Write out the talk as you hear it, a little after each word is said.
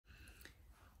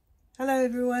Hello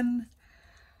everyone.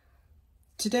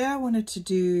 Today I wanted to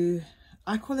do,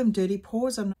 I call them dirty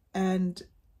paws, and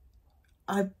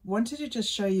I wanted to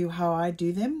just show you how I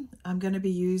do them. I'm going to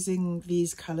be using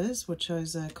these colors, which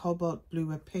is a cobalt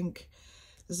blue, a pink.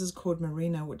 This is called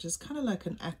Marina, which is kind of like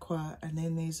an aqua, and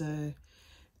then there's a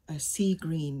sea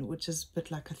green, which is a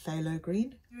bit like a phthalo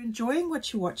green. If you're enjoying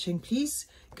what you're watching, please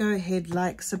go ahead,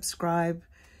 like, subscribe,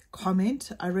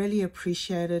 comment. I really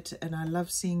appreciate it, and I love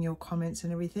seeing your comments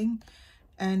and everything.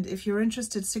 And if you're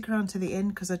interested, stick around to the end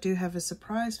because I do have a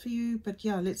surprise for you. But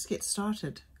yeah, let's get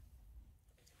started.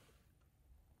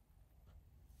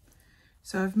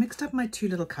 So I've mixed up my 2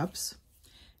 little cups.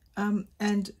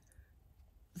 And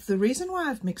the reason why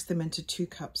I've mixed them into 2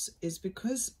 cups is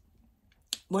because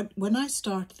when I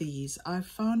start these, I've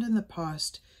found in the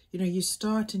past, you know, you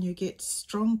start and you get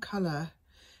strong color.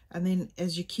 And then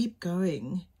as you keep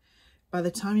going, by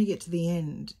the time you get to the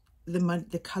end,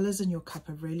 the colors in your cup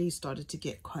have really started to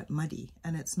get quite muddy,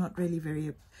 and it's not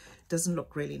really doesn't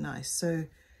look really nice. So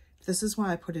this is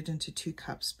why I put it into 2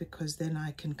 cups, because then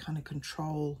I can kind of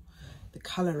control the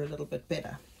color a little bit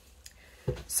better.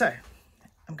 So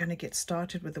I'm going to get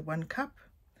started with the 1 cup,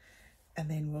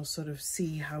 and then we'll sort of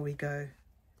see how we go.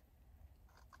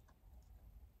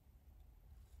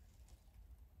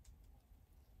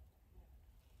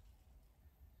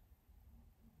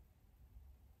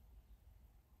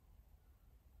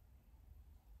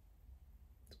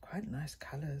 Quite nice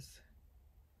colors.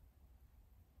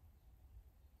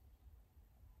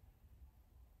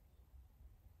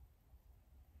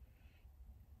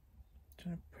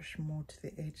 Trying to push more to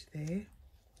the edge there.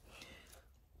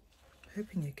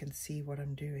 Hoping you can see what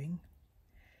I'm doing.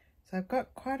 So I've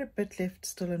got quite a bit left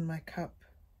still in my cup.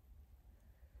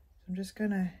 So I'm just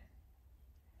going to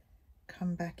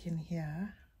come back in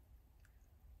here.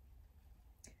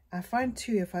 I find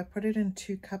too, if I put it in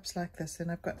 2 cups like this, then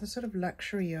I've got the sort of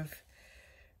luxury of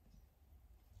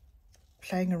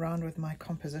playing around with my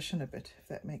composition a bit, if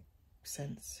that makes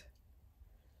sense.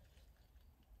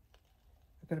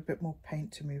 I've got a bit more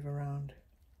paint to move around.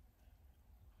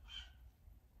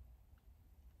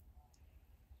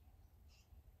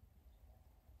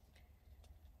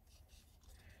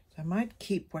 So I might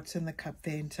keep what's in the cup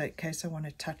there in case I want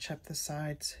to touch up the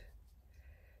sides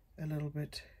a little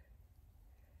bit.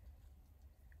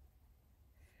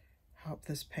 Help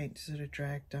this paint to sort of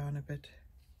drag down a bit.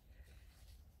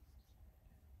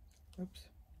 Oops.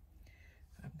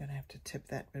 I'm going to have to tip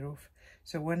that bit off.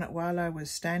 So while I was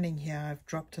standing here, I've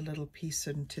dropped a little piece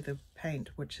into the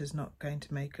paint, which is not going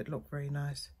to make it look very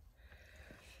nice.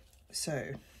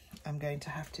 So I'm going to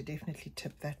have to definitely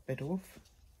tip that bit off.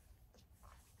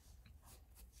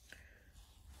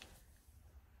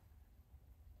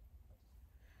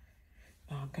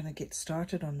 Now I'm going to get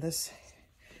started on this.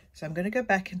 So I'm going to go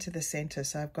back into the center.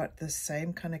 So I've got the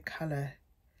same kind of color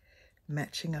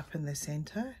matching up in the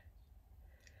center.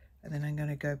 And then I'm going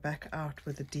to go back out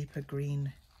with a deeper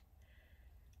green.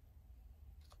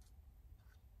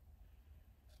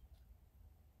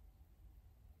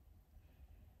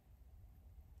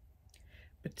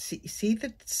 But see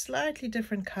the slightly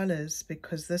different colors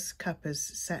because this cup is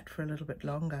sat for a little bit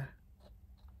longer.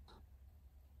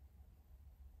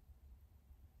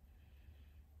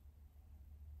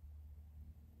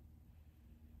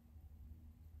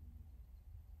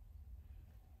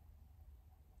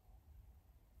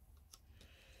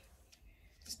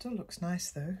 Still looks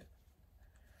nice though.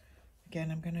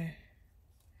 Again, I'm going to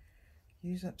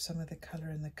use up some of the color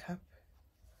in the cup.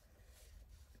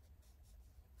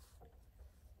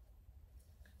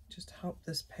 Just help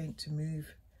this paint to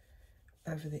move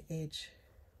over the edge.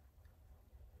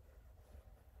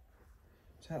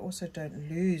 So I also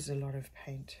don't lose a lot of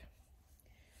paint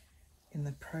in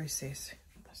the process.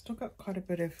 I've still got quite a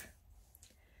bit of...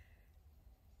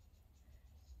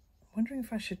 I'm wondering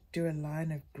if I should do a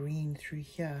line of green through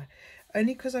here,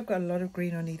 only because I've got a lot of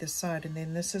green on either side, and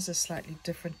then this is a slightly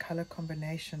different color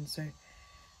combination. So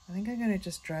I think I'm going to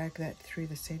just drag that through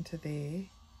the center there.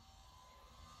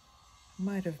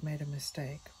 Might have made a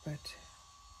mistake, but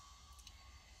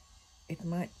it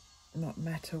might not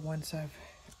matter once I've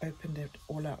opened it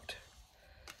all out.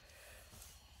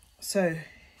 So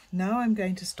now I'm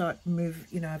going to start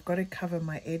I've got to cover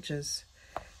my edges.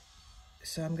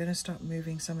 So I'm going to start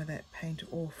moving some of that paint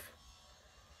off.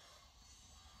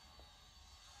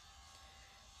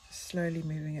 Just slowly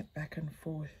moving it back and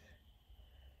forth.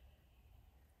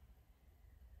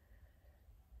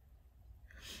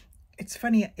 It's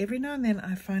funny, every now and then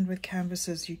I find with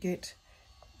canvases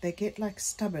they get like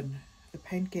stubborn. The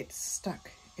paint gets stuck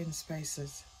in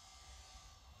spaces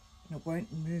and it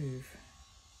won't move.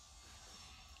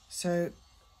 So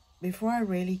before I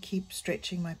really keep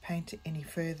stretching my paint any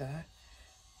further,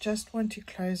 just want to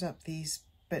close up these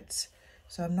bits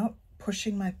so I'm not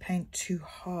pushing my paint too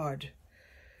hard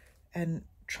and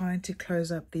trying to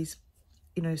close up these,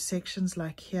 you know, sections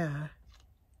like here.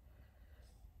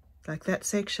 Like that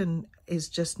section is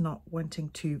just not wanting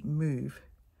to move.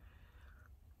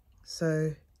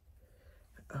 So,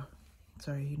 oh,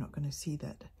 sorry, you're not going to see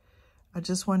that. I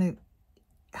just want to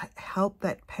help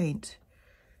that paint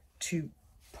to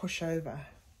push over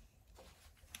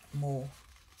more.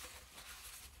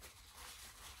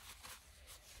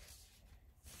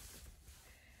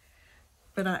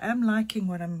 But I am liking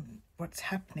what's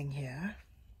happening here.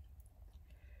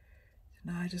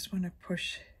 Now I just want to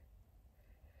push.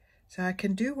 So I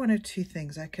can do one or two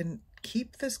things. I can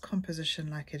keep this composition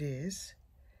like it is.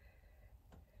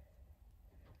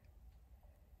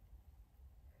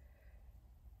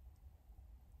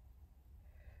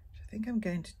 Which I think I'm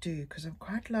going to do, because I'm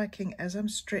quite liking, as I'm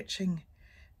stretching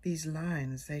these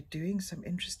lines, they're doing some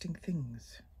interesting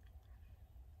things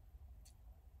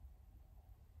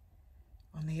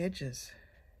on the edges.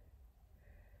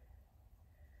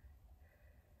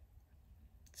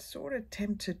 Sort of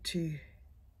tempted to,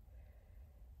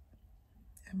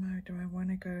 do I want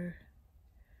to go,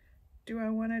 do I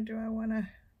want to,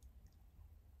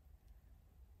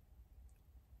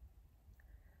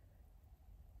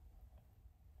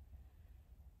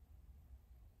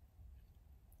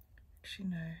 actually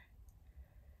no,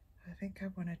 I think I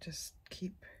want to just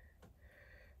keep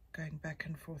going back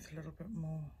and forth a little bit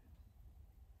more.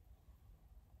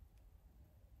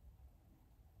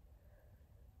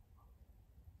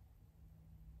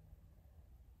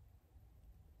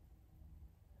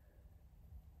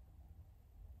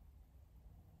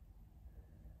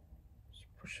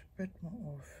 Push a bit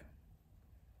more off,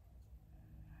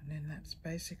 and then that's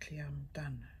basically I'm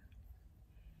done.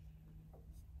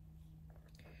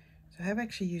 So I have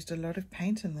actually used a lot of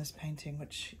paint in this painting,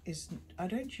 which is, I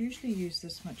don't usually use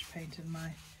this much paint in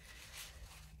my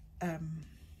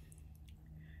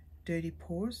dirty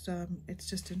pours. It's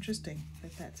just interesting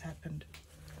that that's happened.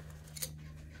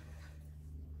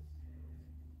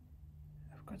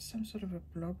 I've got some sort of a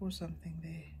blob or something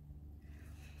there.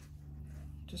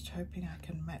 Just hoping I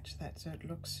can match that so it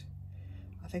looks,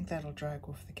 I think that'll drag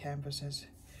off the canvas as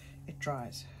it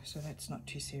dries, so that's not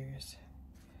too serious.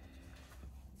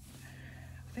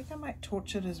 I think I might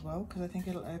torch it as well, because I think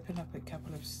it'll open up a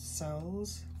couple of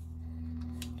cells.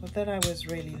 Not that I was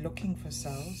really looking for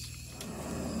cells.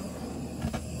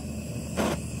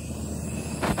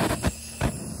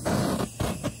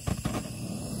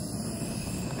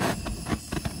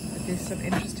 But there's some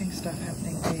interesting stuff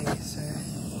happening there, so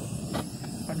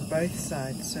on both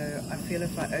sides, so I feel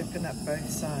if I open up both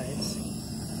sides,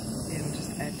 it'll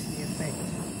just add to the effect.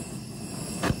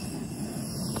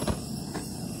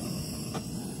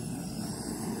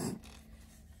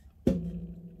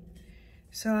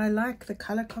 So I like the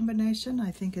color combination.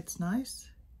 I think it's nice.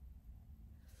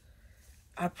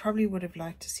 I probably would have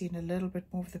liked to seen a little bit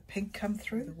more of the pink come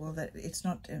through. Well, that it's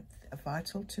not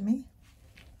vital to me.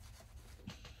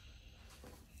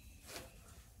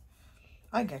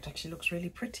 I think it actually looks really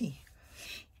pretty.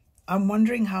 I'm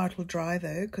wondering how it will dry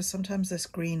though, because sometimes this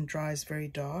green dries very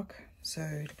dark, so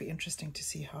it'll be interesting to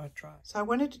see how it dries. So I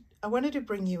wanted to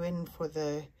bring you in for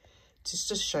to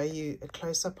just show you a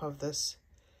close-up of this.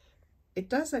 It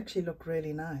does actually look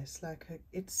really nice. Like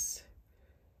it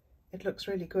looks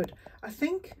really good. I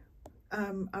think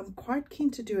I'm quite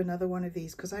keen to do another one of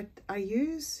these, because I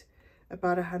use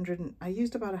about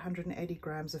 180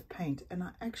 grams of paint, and I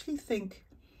actually think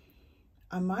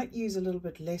I might use a little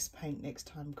bit less paint next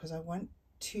time, because I want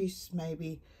to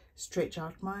maybe stretch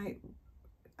out my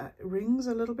rings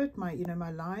a little bit, my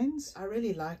lines. I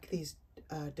really like these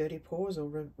dirty pours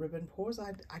or ribbon pours.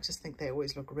 I just think they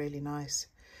always look really nice.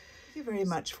 Thank you very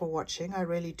much for watching. I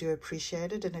really do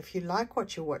appreciate it. And if you like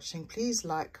what you're watching, please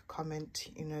like, comment,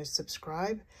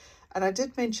 subscribe. And I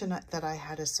did mention that I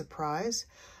had a surprise.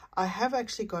 I have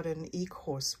actually got an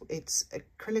e-course. It's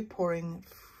acrylic pouring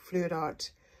fluid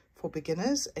art for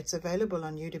beginners. It's available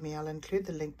on Udemy. I'll include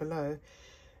the link below.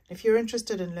 If you're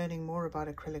interested in learning more about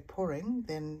acrylic pouring,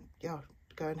 then yeah,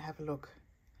 go and have a look.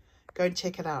 Go and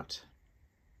check it out.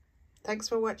 Thanks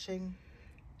for watching.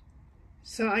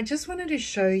 So I just wanted to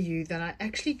show you that I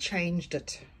actually changed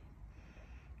it.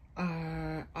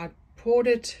 I poured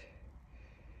it,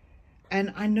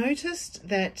 and I noticed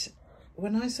that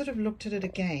when I sort of looked at it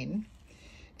again,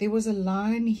 there was a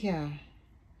line here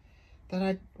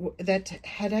that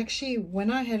had actually,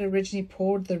 when I had originally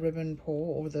poured the ribbon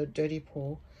pour or the dirty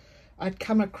pour, I'd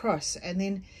come across, and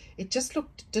then it just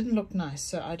didn't look nice.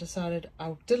 So I decided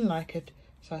I didn't like it.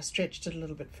 So I stretched it a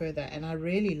little bit further, and I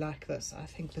really like this. I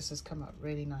think this has come out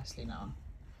really nicely now.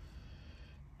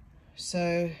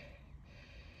 So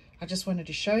I just wanted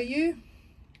to show you.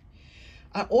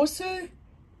 I also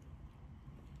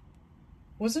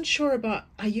wasn't sure about,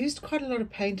 I used quite a lot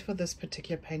of paint for this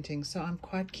particular painting, so I'm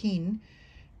quite keen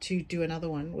to do another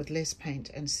one with less paint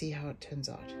and see how it turns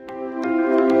out.